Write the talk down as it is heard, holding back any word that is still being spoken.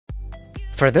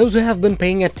For those who have been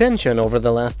paying attention over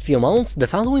the last few months, the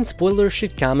following spoilers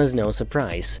should come as no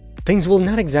surprise. Things will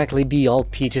not exactly be all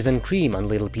peaches and cream on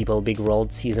Little People Big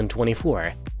World Season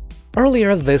 24.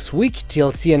 Earlier this week,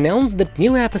 TLC announced that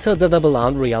new episodes of the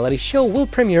beloved reality show will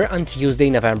premiere on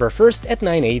Tuesday, November 1st at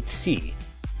 9/8 C.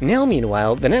 Now,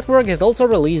 meanwhile, the network has also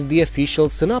released the official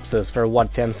synopsis for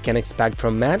what fans can expect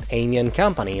from Matt, Amy and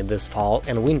company this fall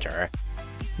and winter.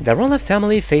 "The Roloff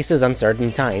family faces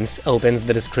uncertain times," opens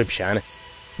the description.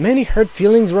 Many hurt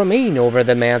feelings remain over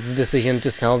the Matt's decision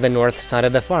to sell the north side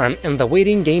of the farm, and the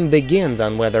waiting game begins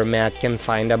on whether Matt can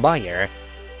find a buyer.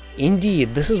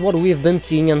 Indeed, this is what we've been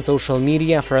seeing on social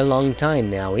media for a long time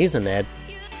now, isn't it?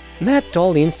 Matt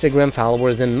told Instagram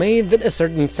followers in May that a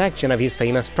certain section of his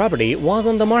famous property was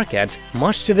on the market,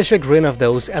 much to the chagrin of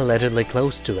those allegedly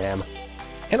close to him.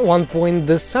 At one point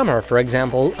this summer, for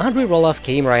example, Audrey Roloff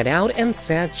came right out and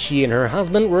said she and her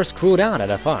husband were screwed out at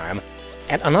a farm.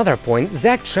 At another point,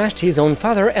 Zach trashed his own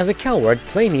father as a coward,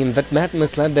 claiming that Matt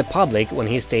misled the public when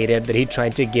he stated that he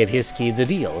tried to give his kids a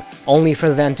deal, only for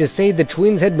them to say the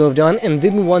twins had moved on and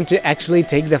didn't want to actually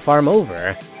take the farm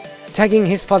over. Tagging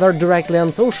his father directly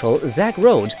on social, Zach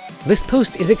wrote, "This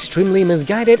post is extremely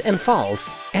misguided and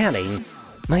false," adding,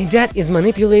 "My dad is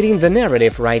manipulating the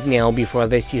narrative right now before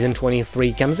the season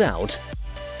 23 comes out."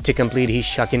 To complete his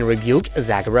shocking rebuke,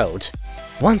 Zach wrote,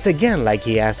 "Once again, like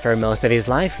he has for most of his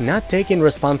life, not taking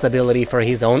responsibility for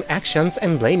his own actions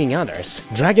and blaming others,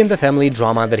 dragging the family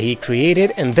drama that he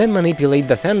created and then manipulate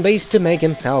the fanbase to make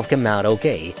himself come out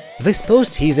okay. This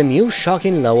post he's a new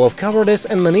shocking low of cowardice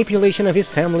and manipulation of his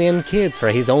family and kids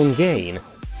for his own gain."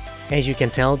 As you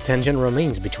can tell, tension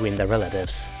remains between the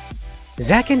relatives.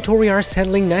 Zach and Tori are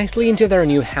settling nicely into their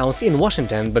new house in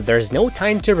Washington, but there's no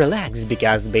time to relax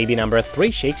because baby number 3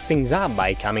 shakes things up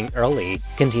by coming early,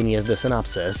 continues the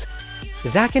synopsis.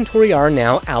 Zach and Tori are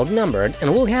now outnumbered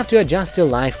and will have to adjust to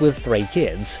life with 3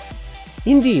 kids.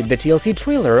 Indeed, the TLC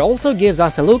trailer also gives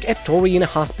us a look at Tori in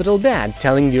a hospital bed,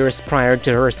 telling viewers prior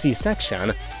to her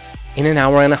C-section, "In an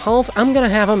hour and a half, I'm gonna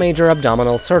have a major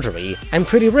abdominal surgery. I'm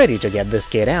pretty ready to get this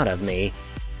kid out of me."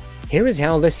 Here is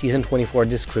how the Season 24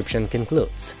 description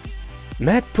concludes.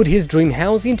 Matt put his dream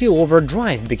house into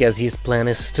overdrive because his plan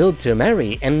is still to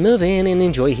marry and move in and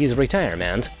enjoy his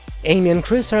retirement. Amy and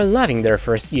Chris are loving their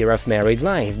first year of married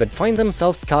life, but find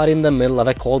themselves caught in the middle of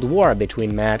a cold war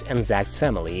between Matt and Zach's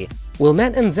family. Will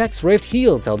Matt and Zach's rift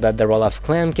heal so that the Roloff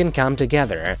clan can come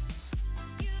together?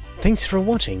 Thanks for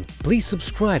watching. Please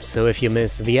subscribe so if you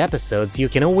miss the episodes, you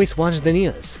can always watch the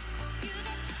news.